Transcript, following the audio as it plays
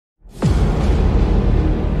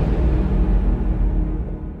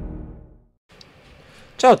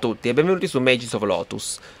Ciao a tutti e benvenuti su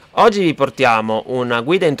Mh2. Oggi vi portiamo una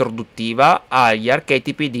guida introduttiva agli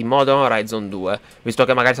archetipi di Modern Horizon 2. Visto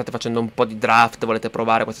che magari state facendo un po' di draft, volete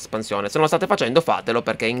provare questa espansione. Se non lo state facendo, fatelo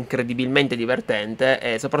perché è incredibilmente divertente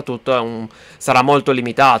e soprattutto sarà molto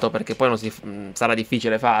limitato, perché poi sarà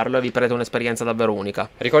difficile farlo e vi perdete un'esperienza davvero unica.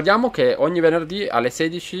 Ricordiamo che ogni venerdì alle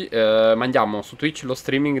 16 mandiamo su Twitch lo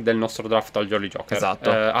streaming del nostro draft al Jolly Joker.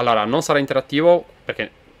 Esatto. Allora, non sarà interattivo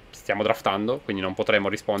perché stiamo draftando, quindi non potremo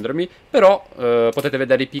rispondermi, però potete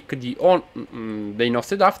vedere i pick dei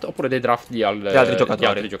nostri draft oppure dei draft di altri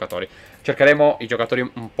giocatori. Cercheremo i giocatori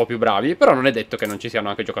un po' più bravi, però non è detto che non ci siano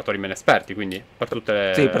anche giocatori meno esperti, quindi per tutte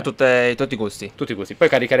le... Sì, per tutti i gusti. Tutti i gusti. Poi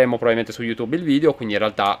caricheremo probabilmente su YouTube il video, quindi in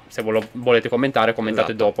realtà se volete commentare,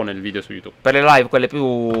 commentate dopo nel video su YouTube. Per le live, quelle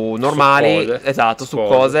più normali, su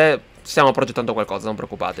cose... Stiamo progettando qualcosa, non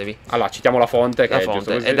preoccupatevi. Allora, citiamo la fonte, che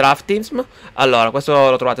è Draftism. Allora, questo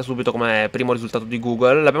lo trovate subito come primo risultato di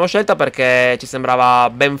Google. L'abbiamo scelta perché ci sembrava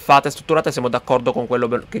ben fatta e strutturata e siamo d'accordo con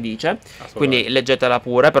quello che dice. Quindi leggetela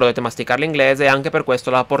pure, però dovete masticare l'inglese e anche per questo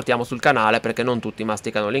la portiamo sul canale, perché non tutti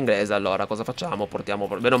masticano l'inglese. Allora, cosa facciamo? Portiamo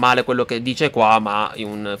bene o male quello che dice qua, ma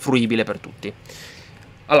in fruibile per tutti.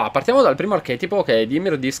 Allora, partiamo dal primo archetipo, che è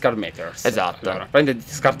Dimir Discard Matters. Esatto. Allora,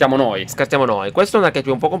 scartiamo noi. Scartiamo noi. Questo è un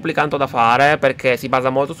archetipo un po' complicato da fare perché si basa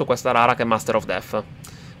molto su questa rara che è Master of Death,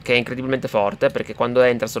 che è incredibilmente forte perché quando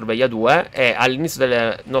entra sorveglia 2 e all'inizio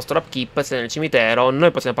del nostro upkeep, se nel cimitero,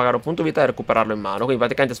 noi possiamo pagare un punto vita e recuperarlo in mano. Quindi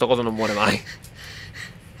praticamente sto coso non muore mai.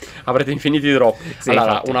 Avrete infiniti drop. Sì,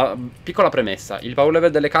 allora, infatti. una piccola premessa. Il power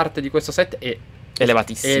level delle carte di questo set è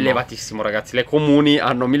elevatissimo. È elevatissimo, ragazzi. Le comuni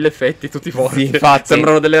hanno 1000 effetti, tutti forti. Sì, infatti.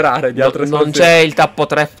 Sembrano delle rare di altre non c'è il tappo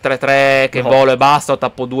 3-3-3 che volo e basta, o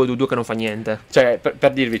tappo 2-2-2 che non fa niente. Cioè,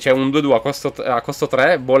 per dirvi, c'è un 2-2 a costo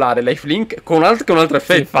 3, volare lifelink con un altro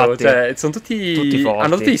effetto. Sì, infatti. Cioè, sono tutti forti.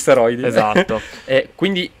 Hanno tutti gli steroidi. Esatto.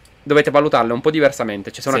 Quindi dovete valutarle un po'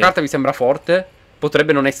 diversamente. Cioè, se una carta vi sembra forte,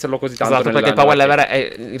 potrebbe non esserlo così tanto. Esatto, perché il power level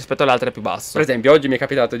rispetto alle altre è più basso. Per esempio, oggi mi è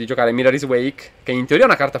capitato di giocare Mirror's Wake, che in teoria è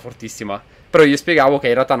una carta fortissima, però io spiegavo che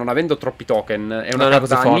in realtà, non avendo troppi token, è una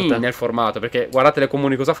carta nì nel formato, perché guardate le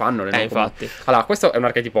comuni cosa fanno. Infatti. Allora, questo è un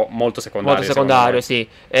archetipo molto secondario. Molto secondario, sì.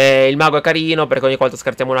 Il mago è carino perché ogni volta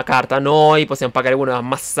scartiamo una carta noi possiamo pagare uno e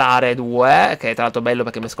ammassare due, che è tra l'altro bello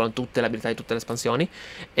perché mescolano tutte le abilità di tutte le espansioni.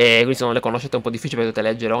 E quindi se non le conoscete è un po' difficile perché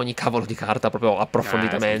dovete leggere ogni cavolo di carta proprio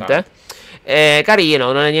approfonditamente.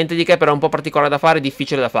 Carino, non è niente di che, però è un po' particolare da fare,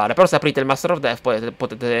 difficile da fare. Però se aprite il Master of Death poi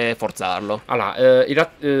potete forzarlo. Allora,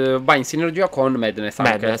 va in sinergia con Madness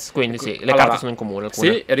anche. Quindi sì, le carte sono in comune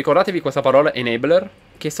alcune. Sì, ricordatevi questa parola Enabler,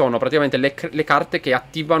 che sono praticamente le carte che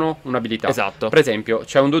attivano un'abilità. Esatto. Per esempio,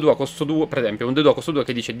 c'è un 2-2 a costo 2, per esempio, un 2-2 a costo 2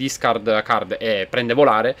 che dice discard card e prende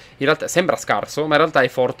volare. In realtà sembra scarso, ma in realtà è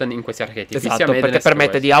forte in questi archetipi. Esatto, perché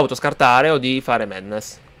permette di autoscartare o di fare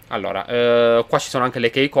Madness. Allora, qua ci sono anche le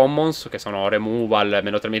key commons, che sono removal,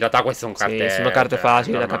 meno 3 milità. Queste sono carte, sono carte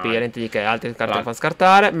facili da capire, niente di che. Altre carte da far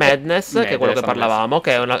scartare. Madness, che è quello che parlavamo,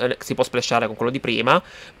 che si può splashare con quello di prima.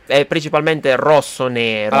 È principalmente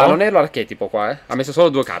rosso-nero. Ah, non è l'archetipo qua, Ha messo solo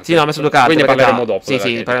 2 carte. Sì, no, ha messo 2 carte. Quindi parleremo dopo.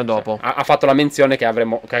 Sì, parliamo dopo. Ha fatto la menzione che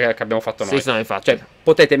abbiamo fatto noi. Sì, no, infatti. Cioè,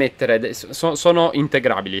 potete mettere... sono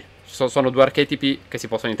integrabili. Sono 2 archetipi che si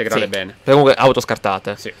possono integrare bene. Comunque,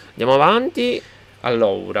 autoscartate. Sì. Andiamo avanti.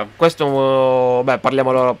 Allora, questo,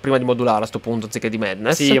 parliamo allora prima di modulare a questo punto, anziché di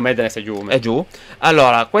Madness. Sì, Madness è giù. È giù.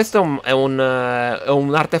 Allora, questo è un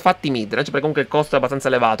artefatti midrange, perché comunque il costo è abbastanza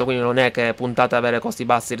elevato, quindi non è che puntate ad avere costi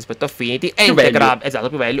bassi rispetto a Affinity. È integrabile, esatto,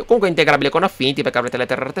 più value. Comunque è integrabile con Affinity perché avrete le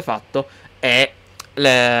terre artefatto e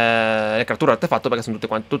le creature artefatto, perché sono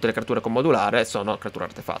tutte le creature con modulare sono creature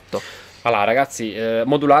artefatto. Allora, ragazzi,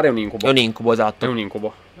 modulare è un incubo. È un incubo, esatto. È un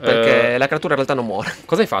incubo. Perché la creatura in realtà non muore.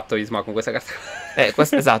 Cosa hai fatto, Isma, con questa carta?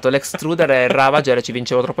 Esatto, l'extruder e il ravager ci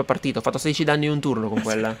vincevo troppe partite. Ho fatto 16 danni in un turno con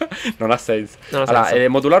quella. Non ha senso. Allora,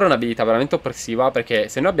 modulare è un'abilità veramente oppressiva, perché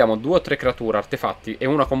se noi abbiamo 2 o 3 creature artefatti e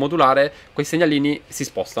una con modulare, quei segnalini si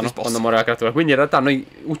spostano quando muore la creatura. Quindi in realtà noi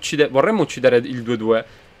vorremmo uccidere il 2-2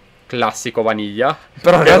 classico vaniglia,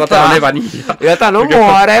 però in realtà non è vaniglia. In realtà non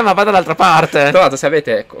muore, ma va dall'altra parte. Tra l'altro, se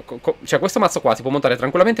avete cioè, questo mazzo qua si può montare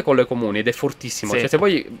tranquillamente con le comuni ed è fortissimo. Cioè, se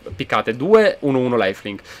voi piccate 2-1-1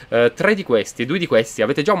 lifelink, 3 di questi, 2 di questi,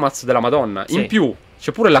 avete già un mazzo della Madonna. In più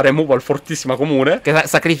c'è pure la removal fortissima comune, che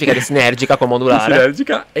sacrifica di sinergica con modulare.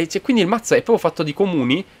 Sinergica. E quindi il mazzo è proprio fatto di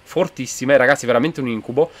comuni fortissime, ragazzi, veramente un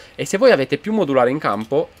incubo. E se voi avete più modulare in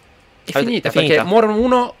campo, È finita, perché muore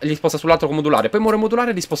uno e li sposta sull'altro con modulare, poi muore modulare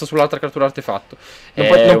e li sposta sull'altra creatura artefatto.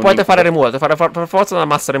 Non potete fare removal, dovete fare per forza una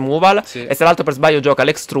massa removal. Sì. E se l'altro per sbaglio gioca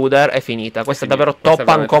l'extruder è finita. Questa è davvero top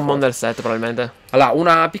uncommon del set, probabilmente. Allora,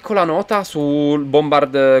 una piccola nota sul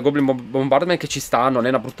Goblin Bombardment che ci sta, non è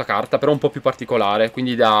una brutta carta, però un po' più particolare,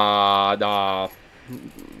 quindi non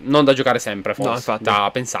da giocare sempre, forse, no, infatti, da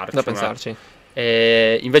pensarci. Da pensarci.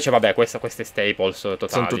 E invece vabbè, queste staples totali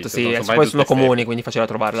sono tutte, sì, poi sono comuni, quindi facile da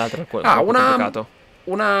trovare. L'altra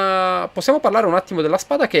possiamo parlare un attimo della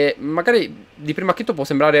spada, che magari di primo acchito può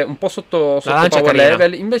sembrare un po' sotto power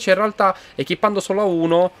level, invece in realtà equipando solo a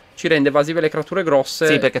uno ci rende evasive le creature grosse.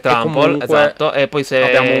 Sì, perché trample, esatto. E poi se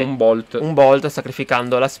abbiamo un bolt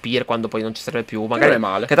sacrificando la spear quando poi non ci serve più, magari non è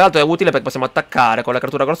male. Che tra l'altro è utile perché possiamo attaccare con la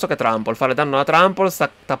creatura grossa che trample, fare danno alla trample,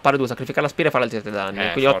 tappare 2, sacrificare la spear e fare altri 7 danni.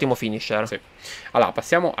 Quindi forte. Ottimo finisher. Sì. Allora,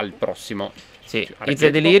 passiamo al prossimo. Sì, il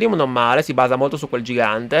Delirium non male, si basa molto su quel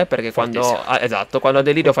gigante, perché quando ha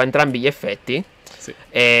Delirio fa entrambi gli effetti. Sì.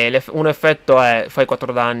 E un effetto è fai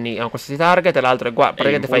 4 danni a un qualsiasi target, e l'altro è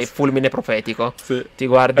praticamente fai fulmine profetico. Sì. Ti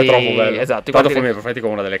guardi, è troppo bello. Esatto, fulmine profetico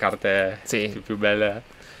è una delle carte più belle.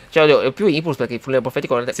 Cioè, è più impulse perché il fulmine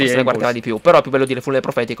profetico se ne guardava di più, però è più bello dire fulmine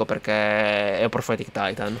profetico perché è un prophetic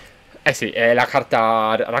titan. Eh sì, la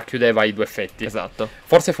carta racchiudeva i 2 effetti. Esatto.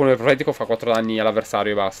 Forse il fulmine profetico fa 4 danni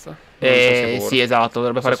all'avversario e basta. Sì, esatto,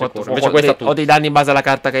 dovrebbe fare 4. O dei danni in base alla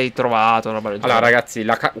carta che hai trovato. Allora, ragazzi,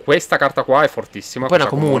 questa carta qua è fortissima. Poi è una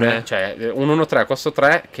comune. Cioè, un 1-3, costo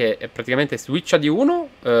 3, che praticamente switcha di 1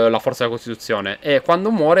 la forza della Costituzione. E quando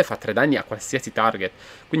muore fa 3 danni a qualsiasi target.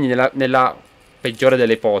 Quindi nella peggiore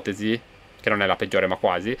delle ipotesi, che non è la peggiore ma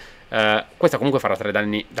quasi, questa comunque farà 3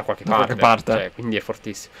 danni da qualche parte. Cioè, quindi è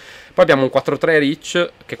fortissimo. Poi abbiamo un 4-3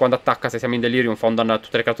 Reach, che quando attacca, se siamo in Delirium, fa un danno a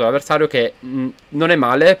tutte le creature dell'avversario, che non è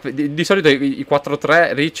male. Di solito i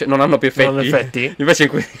 4-3 Reach non hanno più effetti. Invece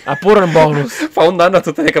ha pure un bonus. Fa un danno a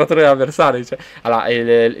tutte le creature dell'avversario. Cioè. Allora,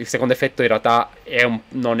 il secondo effetto in realtà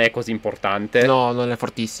non è così importante. No, non è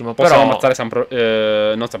fortissimo. Possiamo ammazzare sempre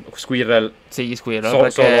Squirrel. Sì, gli Squirrel,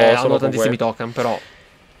 perché hanno tantissimi token, però.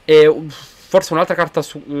 E forse un'altra carta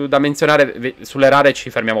da menzionare, sulle rare ci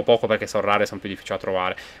fermiamo poco perché sono rare, sono più difficili da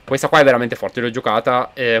trovare. Questa qua è veramente forte, l'ho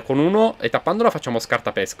giocata con uno e tappandola facciamo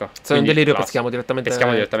scarta pesca. Se in Delirio peschiamo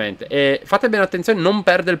direttamente. E fate bene attenzione, non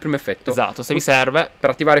perde il primo effetto. Esatto, se vi serve. Per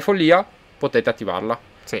attivare follia potete attivarla.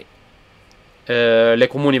 Sì. Le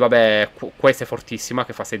comuni, vabbè, questa è fortissima,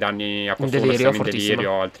 che fa 6 danni a costo in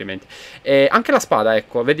delirio, altrimenti. E anche la spada,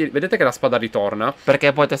 ecco, vedete che la spada ritorna.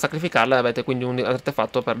 Perché potete sacrificarla e avete quindi un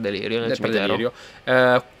artefatto per delirio nel cimitero.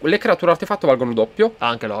 Le creature artefatto valgono doppio.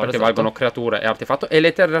 Anche loro, perché valgono creature e artefatto. E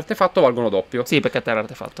le terre artefatto valgono doppio. Sì, perché terra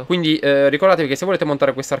artefatto. Quindi ricordatevi che se volete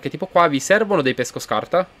montare questo archetipo qua vi servono dei pesco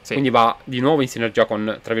scarta. Sì. Quindi va di nuovo in sinergia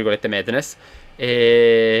con, tra virgolette, Madness.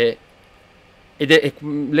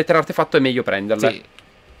 Lettera artefatto è meglio prenderle. Sì.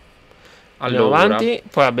 Allora, andiamo avanti.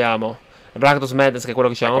 Poi abbiamo Rakdos Madness, che è quello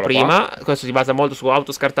che dicevamo prima. Questo si basa molto su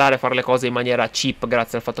autoscartare e fare le cose in maniera cheap,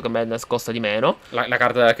 grazie al fatto che Madness costa di meno. La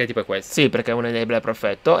carta dell'archetipo è questa. Sì, perché è un enabler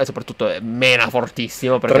perfetto. E soprattutto è mena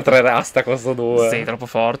fortissimo. 3-3 rasta, costo 2. Sì, troppo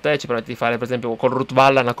forte. Ci permette di fare, per esempio, con Root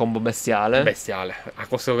Valla una combo bestiale. A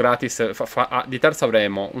costo gratis. Di terza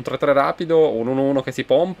avremo un 3-3 rapido, un 1-1 che si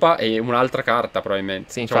pompa e un'altra carta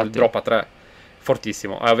probabilmente. Sì, infatti. Il drop a 3.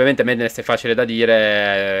 Fortissimo. Ovviamente Madness è facile da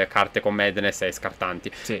dire, carte con Madness e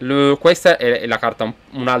scartanti. Sì. Questa è la carta,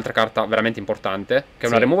 un'altra carta veramente importante, che è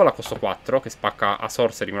una removal a costo 4, che spacca a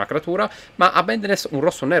sorcery una creatura, ma a Madness un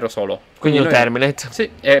rosso nero solo. Quindi un terminate. Sì,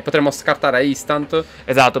 e potremmo scartare a instant.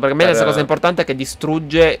 Esatto, perché Madness la cosa importante è che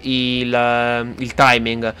distrugge il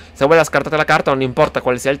timing. Se voi la scartate la carta, non importa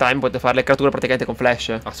quale sia il time, potete fare le creature praticamente con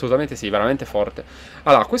flash. Assolutamente sì, veramente forte.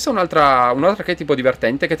 Allora, questo è un altro archetipo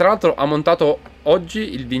divertente, che tra l'altro ha montato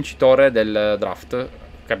oggi il vincitore del draft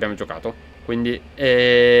che abbiamo giocato. Quindi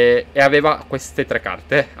e aveva queste 3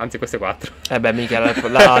 carte, anzi queste 4. Beh, mica la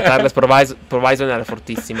Tireless Provision era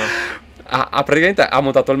fortissima. Praticamente ha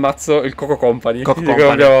montato il mazzo, il Coco Company.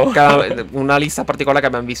 Una lista particolare che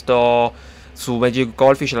abbiamo visto su Magic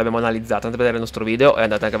Goldfish, l'abbiamo analizzata. Andate a vedere il nostro video e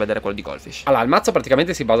andate anche a vedere quello di Goldfish. Allora, il mazzo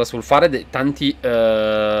praticamente si basa sul fare tanti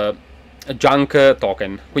junk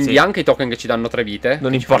token. Quindi anche i token che ci danno 3 vite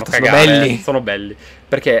non importa, sono belli. Sono belli.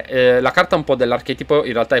 Perché la carta un po' dell'archetipo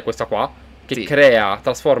in realtà è questa qua, che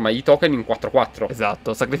trasforma i token in 4-4.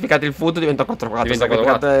 Esatto, sacrificate il food, diventa 4-4.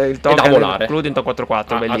 Il token, e da volare. Diventa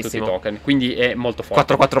 4-4, bellissimo. A tutti i token, quindi è molto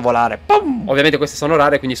forte. 4-4 volare. Pum! Ovviamente queste sono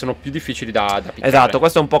rare, quindi sono più difficili da piccare. Esatto,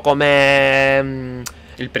 questo è un po' come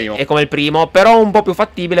il primo. È come il primo, però un po' più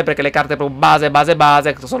fattibile, perché le carte proprio base,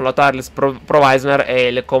 che sono la Tireless Provisioner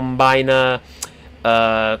e le Combine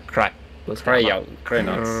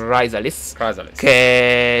Chrysalis, Chrysalis,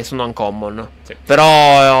 che sono uncommon. Sì.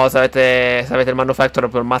 Però se avete il manufacturer,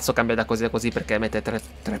 il mazzo cambia da così a così, perché mette tre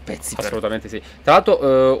pezzi. Assolutamente sì. Tra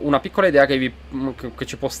l'altro una piccola idea che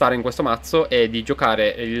ci può stare in questo mazzo è di giocare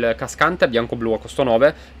il cascante a bianco-blu a costo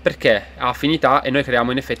 9, perché ha affinità e noi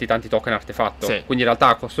creiamo in effetti tanti token artefatto. Sì. Quindi in realtà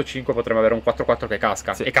a costo 5 potremmo avere un 4-4 che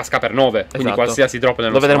casca, sì, e casca per 9, quindi esatto, qualsiasi drop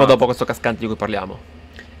nel lo vedremo mazzo. dopo questo cascante di cui parliamo.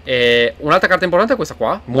 E un'altra carta importante è questa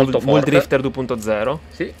qua, molto forte. Drifter 2.0.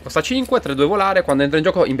 Sì, costa 5, 3-2 volare, quando entra in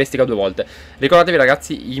gioco investiga 2 volte. Ricordatevi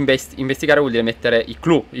ragazzi, investigare vuol dire mettere i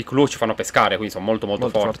clou ci fanno pescare, quindi sono molto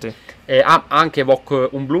forti. E ha anche evoke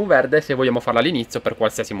un blu, un verde, se vogliamo farla all'inizio per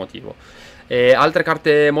qualsiasi motivo. E altre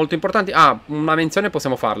carte molto importanti, una menzione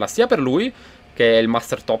possiamo farla sia per lui, che è il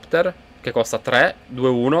Master Topter, che costa 3, 2,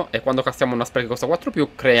 1, e quando castiamo una spell che costa 4 più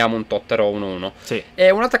creiamo un Totter o 1-1. Sì.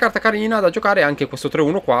 E un'altra carta carina da giocare è anche questo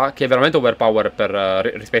 3-1 qua, che è veramente overpower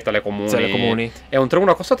rispetto alle comuni. Sì, le comuni. È un 3-1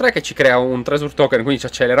 a costo 3 che ci crea un treasure token, quindi ci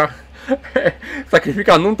accelera.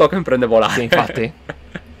 Sacrificando un token prende volare. Sì, infatti.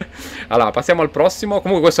 Allora, passiamo al prossimo.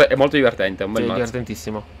 Comunque questo è molto divertente, è un bel mazzo.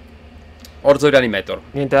 Divertentissimo. Orzo Reanimator.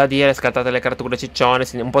 Niente da dire, scattate le creature ciccione,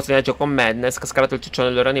 un po' signaggio con Madness, scattate il ciccione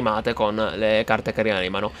e lo rianimate con le carte che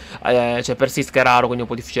rianimano. C'è Persist che è raro, quindi un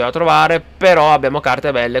po' difficile da trovare, però abbiamo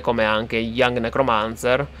carte belle come anche Young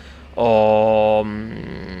Necromancer o...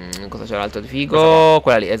 cosa c'era l'altro di figo?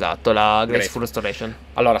 Quella lì, esatto, la Graceful Restoration.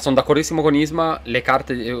 Allora, sono d'accordissimo con Isma, le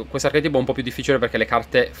carte, questo archetipo è un po' più difficile perché le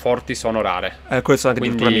carte forti sono rare. Queste sono anche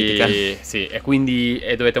addirittura mitiche. Sì, e quindi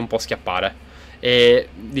dovete un po' schiappare. E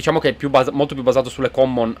diciamo che è molto più basato sulle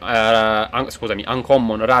common,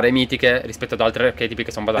 uncommon, rare e mitiche rispetto ad altri archetipi che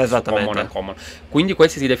sono basati su common e uncommon. Quindi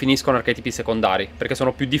questi si definiscono archetipi secondari perché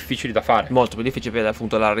sono più difficili da fare. Molto più difficili per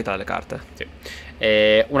appunto la rarità delle carte. Sì.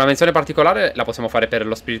 E una menzione particolare la possiamo fare per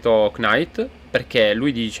lo spirito Knight, perché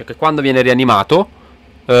lui dice che quando viene rianimato,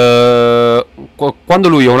 quando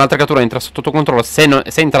lui o un'altra creatura entra sotto controllo, se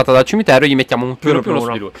è entrata dal cimitero, gli mettiamo un più uno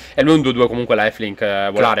su di lui. E lui è un 2-2 comunque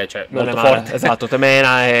lifelink volare, cioè molto forte. Esatto,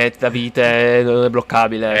 temena e da vite, non è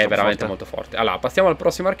bloccabile. È veramente molto forte. Allora, passiamo al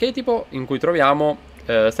prossimo archetipo in cui troviamo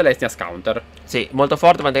Celestia's Counter. Sì, molto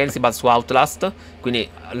forte, ma si basa su Outlast, quindi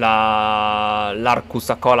l'Arcus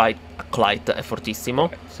Acolyte è fortissimo.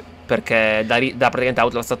 Sì. Perché dà praticamente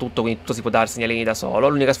Outlast a tutto, quindi tutto si può dare segnalini da solo.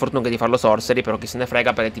 L'unica sfortuna è di farlo sorcery, però chi se ne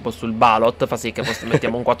frega, perché tipo sul ballot fa sì che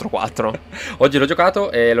mettiamo un 4-4. Oggi l'ho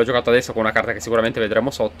giocato e l'ho giocato adesso con una carta che sicuramente vedremo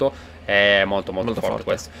sotto. È molto forte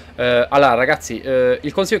questo. Allora ragazzi,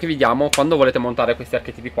 il consiglio che vi diamo quando volete montare questi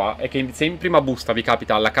archetipi qua è che se in prima busta vi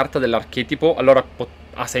capita la carta dell'archetipo, allora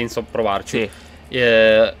ha senso provarci.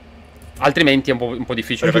 Sì. Altrimenti è un po'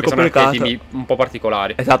 difficile perché sono archetipi un po'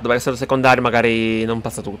 particolari. Esatto, perché se secondari magari non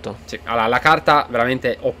passa tutto. Sì, allora la carta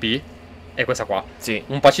veramente OP è questa qua. Sì.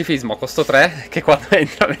 Un pacifismo a costo 3 che quando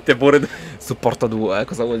entra mette pure supporto 2,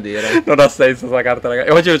 cosa vuol dire? Non ha senso questa carta, ragazzi.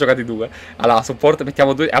 E oggi ne ho giocati 2. Allora, supporto,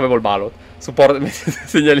 mettiamo 2. Avevo il ballot. Supporto, mettete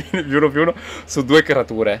segnalini più uno su 2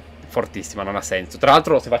 creature. Fortissima, non ha senso. Tra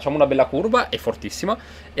l'altro, se facciamo una bella curva, è fortissima.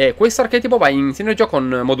 E questo archetipo va in sinergia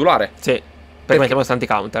con modulare. Sì. Perché mettiamo tanti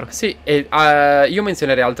counter. Sì, e io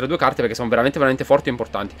menzionerei altre 2 carte perché sono veramente forti e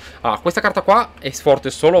importanti. Allora, questa carta qua è forte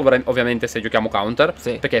solo ovviamente se giochiamo counter.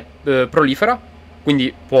 Sì. Perché prolifera,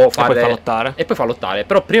 quindi può fare... E poi fa lottare. E poi fa lottare.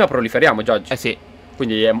 Però prima proliferiamo, Judge. Sì.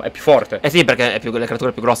 Quindi è più forte. Sì, perché è le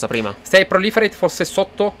creature più grosse prima. Se Proliferate fosse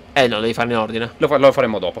sotto... no, devi farne in ordine. Lo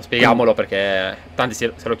faremo dopo, spieghiamolo perché tanti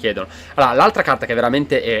se lo chiedono. Allora, l'altra carta che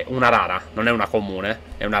veramente è una rara, non è una comune,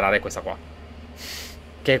 è una rara, è questa qua.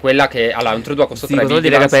 Che è quella che... Allora, un 3-2 a costo 3. Sì, cosa vuol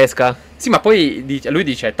dire che pesca? Sì, ma poi lui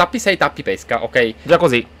dice tappi 6, tappi pesca, ok? Già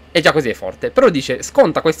così. E già così è forte. Però dice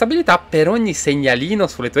sconta questa abilità per ogni segnalino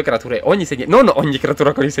sulle tue creature. Non ogni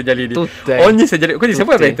creatura con i segnalini. Tutte. Ogni segnalino. Quindi se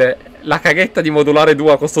voi avete la caghetta di modulare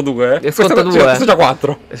 2 a costo 2, sconta 2. Questo già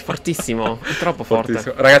 4. È fortissimo. È troppo forte.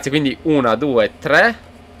 Fortissimo. Ragazzi, quindi 1, 2, 3,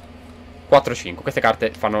 4, 5. Queste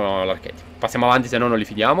carte fanno l'archetipo. Passiamo avanti, se no non li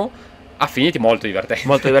finiamo. Affiniti, molto divertente.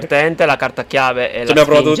 Molto divertente, la carta chiave è la abbiamo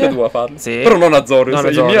provato tutte e 2 a farlo. Sì. Però non Azorius,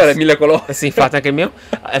 il mio è 1000 colori. Sì, infatti anche il mio.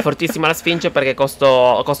 È fortissima la Sfinge perché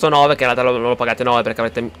costo 9, che in realtà lo pagate 9 perché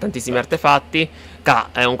avete tantissimi artefatti.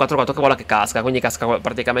 È un 4-4 che vola che casca, quindi casca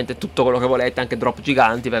praticamente tutto quello che volete, anche drop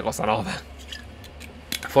giganti perché costa 9.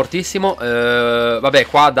 Fortissimo. Vabbè,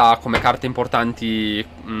 qua dà come carte importanti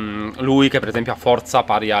lui che per esempio ha forza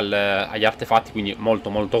pari agli artefatti, quindi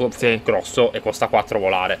molto grosso e costa 4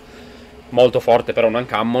 volare. Molto forte, però un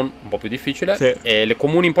uncommon, un po' più difficile. Sì. E le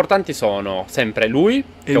comuni importanti sono sempre lui,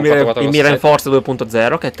 che il Mirror Force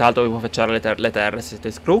 2.0, che tra l'altro vi può fecciare le terre se siete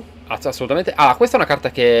screw. Assolutamente. Questa è una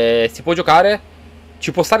carta che si può giocare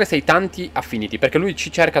Ci può stare se hai tanti affiniti, perché lui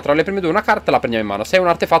ci cerca tra le prime due una carta, la prendiamo in mano. Se è un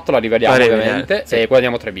artefatto la rivediamo ovviamente, sì. E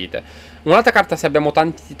guadagniamo 3 vite. Un'altra carta, se abbiamo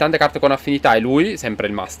tante carte con affinità, è lui, sempre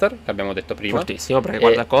il master, che abbiamo detto prima. Fortissimo, perché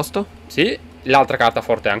guarda il costo. Sì, l'altra carta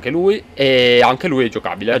forte è anche lui, e anche lui è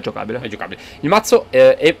giocabile. È giocabile. Il mazzo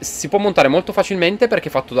si può montare molto facilmente perché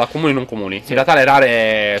è fatto da comuni e non comuni. Sì. In realtà le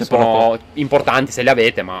rare sono importanti se le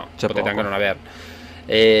avete, ma potete anche non averle.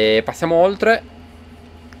 E passiamo oltre.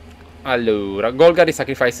 Allora, Golgari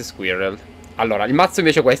Sacrifice Squirrel. Allora, il mazzo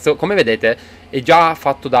invece questo, come vedete, è già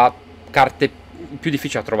fatto da carte più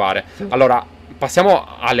difficili da trovare. Sì. Allora,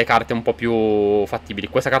 passiamo alle carte un po' più fattibili.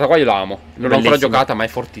 Questa carta qua io la amo. Non l'ho ancora giocata, ma è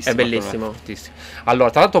fortissima. È bellissimo. Fortissimo. Allora,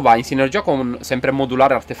 tra l'altro va in sinergia con sempre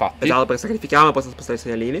modulare artefatti. Esatto, perché sacrifichiamo e poi spostare i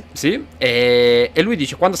segnalini. Sì, e lui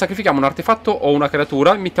dice, quando sacrifichiamo un artefatto o una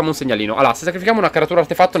creatura, mettiamo un segnalino. Allora, se sacrifichiamo una creatura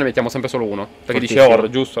artefatto ne mettiamo sempre solo uno. Perché dice or,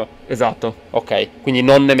 giusto? Esatto. Ok, quindi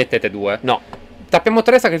non ne mettete 2. No. Tappiamo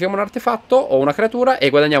 3, sacrifichiamo un artefatto o una creatura e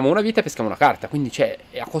guadagniamo una vita e peschiamo una carta. Quindi c'è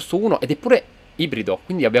a costo 1 ed è pure ibrido.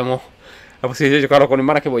 Quindi abbiamo la possibilità di giocarlo con il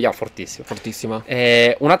mana che vogliamo. Fortissimo. Fortissima.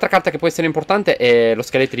 Un'altra carta che può essere importante è lo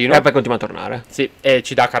scheletrino. E poi continua a tornare. Sì, e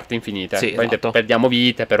ci dà carte infinite. Sì, esatto. Perdiamo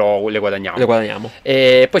vite, però le guadagniamo. Le guadagniamo.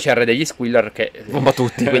 E poi c'è il re degli squiller che bomba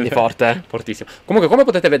tutti, quindi forte. Fortissimo. Comunque, come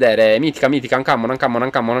potete vedere, mitica, uncommon.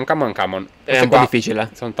 È un po' difficile.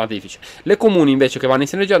 Sono tante difficili. Le comuni invece che vanno in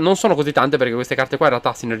sinergia non sono così tante perché queste carte qua in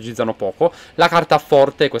realtà sinergizzano poco. La carta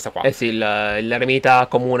forte è questa qua. Eh sì, l'eremita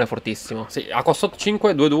comune è fortissimo. Sì, a costo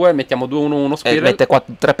 5, 2-2, mettiamo 2-1-1 squirrel. Mette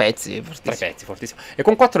 3 pezzi. Fortissimo. 3 pezzi, fortissimo. E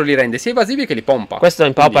con 4 li rende sia evasivi che li pompa. Questo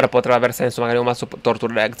in Pauper potrà aver senso magari un mazzo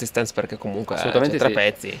Torture Existence perché comunque assolutamente 3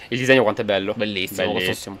 pezzi. Il disegno quanto è bello. Bellissimo.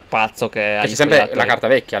 Questo pazzo che ha c'è sempre la carta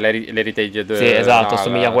vecchia, l'Heritage. Sì, esatto,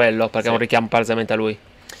 assomiglia a quello perché è un richiamo palesemente a lui.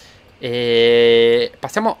 E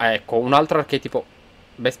passiamo a un altro archetipo.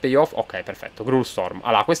 Best payoff, ok, perfetto. Gruul Storm.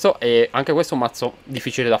 Allora, questo è anche questo un mazzo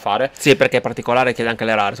difficile da fare. Sì, perché è particolare e chiede anche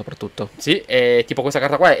le rare, soprattutto. Sì, e tipo questa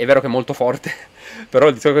carta qua è vero che è molto forte.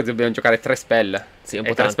 Però di solito dobbiamo giocare 3 spell. Sì, un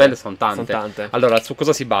po' e 3 spell sono tante. Sono tante. Allora, su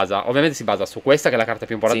cosa si basa? Ovviamente si basa su questa che è la carta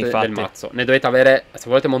più importante del mazzo. Ne dovete avere, se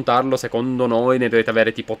volete montarlo, secondo noi, ne dovete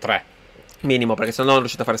avere tipo 3. Minimo, perché se no non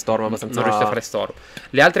riuscite a fare storm abbastanza. Non riuscite a fare storm.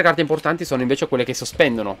 Le altre carte importanti sono invece quelle che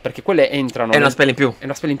sospendono, perché quelle entrano. È una spell in più. È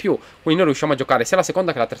una spell in più. Quindi noi riusciamo a giocare sia la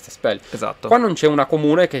seconda che la terza spell. Esatto. Qua non c'è una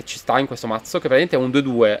comune che ci sta in questo mazzo, che praticamente è un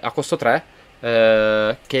 2-2 a costo 3.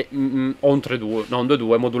 Che o un 3-2, no, un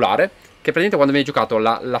 2-2 modulare. Che praticamente quando viene giocato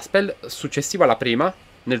la spell successiva alla prima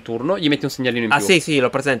nel turno, gli metti un segnalino in più. Ah sì, sì,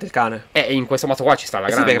 l'ho presente il cane. E in questo mazzo qua ci sta la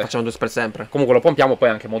grande. Sì, perché facciamo 2 spell sempre. Comunque lo pompiamo poi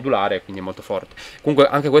anche modulare, quindi è molto forte. Comunque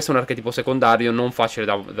anche questo è un archetipo secondario non facile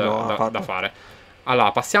da fare.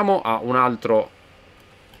 Allora, passiamo a un altro.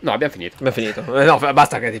 No, abbiamo finito. Abbiamo finito. No,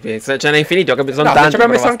 basta archetipi. Ce n'è infinito, sono no, tanti. Ci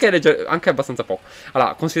abbiamo messo anche abbastanza poco.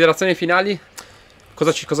 Allora, considerazioni finali.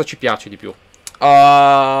 Cosa ci piace di più?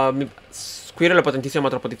 Squirrel è potentissimo ma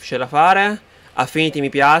troppo difficile da fare. Affinity mi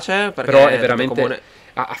piace perché però è veramente comune.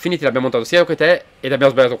 Affinity l'abbiamo montato sia io che te ed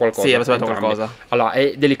abbiamo sbagliato qualcosa. Sì, abbiamo sbagliato qualcosa. Allora,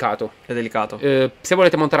 è delicato. È delicato. Se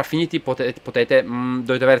volete montare Affinity potete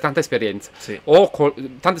dovete avere tanta esperienza. Sì. O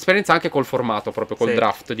tanta esperienza anche col formato, proprio col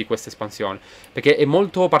draft di questa espansione. Perché è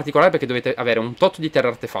molto particolare perché dovete avere un tot di terra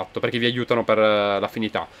artefatto, perché vi aiutano per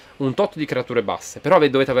l'affinità. Un tot di creature basse. Però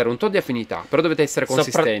dovete avere un tot di affinità. Però dovete essere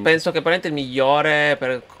consistenti. Penso che probabilmente il migliore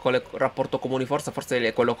con il rapporto comuni forza forse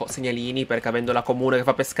è quello segnalini, perché avendo la comune che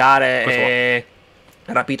fa pescare e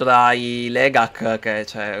rapito dai Legac, che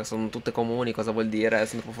sono tutte comuni, cosa vuol dire?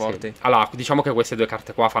 Sono troppo forti. Sì. Allora, diciamo che queste 2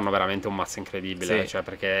 carte qua fanno veramente un mazzo incredibile. Sì. Cioè,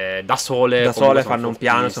 perché da sole fanno un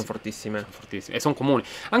piano e sono fortissime. Sono fortissime. E sono comuni.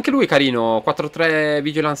 Anche lui carino, 4-3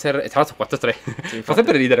 Vigilance. Tra l'altro 4-3. Sì, fa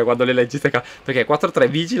sempre ridere quando le leggi perché 4-3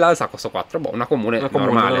 Vigilance a costo 4. Boh, una comune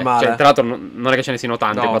normale. Cioè, tra l'altro non è che ce ne siano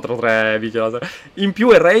tante, no. 4-3 Vigilance. In più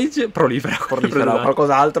il Rage prolifera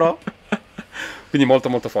qualcos'altro. Quindi molto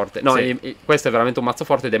molto forte. No, sì. Questo è veramente un mazzo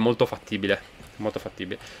forte ed è molto fattibile. Molto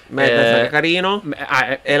fattibile. Anche carino.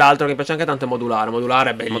 E l'altro che mi piace anche tanto è modulare. Modulare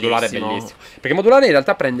è bellissimo. Modulare è bellissimo. Perché modulare in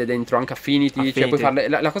realtà prende dentro anche affinity. Cioè puoi farle,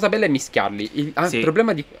 la cosa bella è mischiarli. Il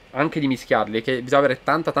problema anche di mischiarli è che bisogna avere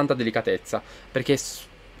tanta delicatezza. Perché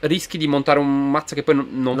rischi di montare un mazzo che poi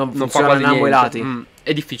non fa quasi niente.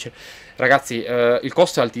 È difficile. Ragazzi, il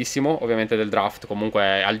costo è altissimo, ovviamente, del draft.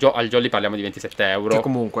 Comunque al jolly parliamo di 27 euro. Che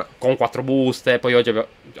comunque con 4 buste. Poi oggi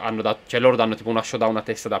loro danno tipo una showdown a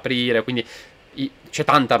testa da aprire. Quindi c'è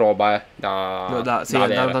tanta roba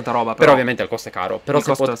tanta roba. Però ovviamente il costo è caro. Però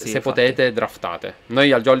se potete, draftate.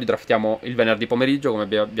 Noi al jolly draftiamo il venerdì pomeriggio, come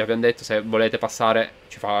vi abbiamo detto. Se volete passare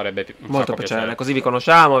ci farebbe molto piacere. Così vi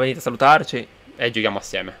conosciamo, venite a salutarci e giochiamo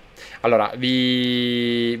assieme. Allora,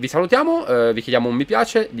 vi salutiamo, vi chiediamo un mi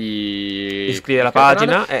piace, di iscrivere alla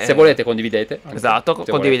pagina. Se volete condividete. Esatto,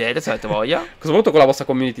 condividete se avete voglia. A questo punto con la vostra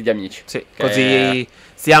community di amici. Sì, così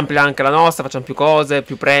si amplia anche la nostra, facciamo più cose,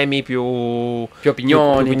 più premi, più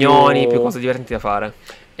opinioni, più cose divertenti da fare.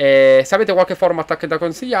 E se avete qualche format da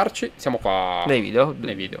consigliarci, siamo qua nei video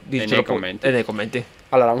e nei commenti. E nei commenti.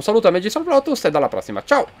 Allora, un saluto a Mh2 e dalla prossima.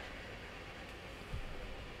 Ciao!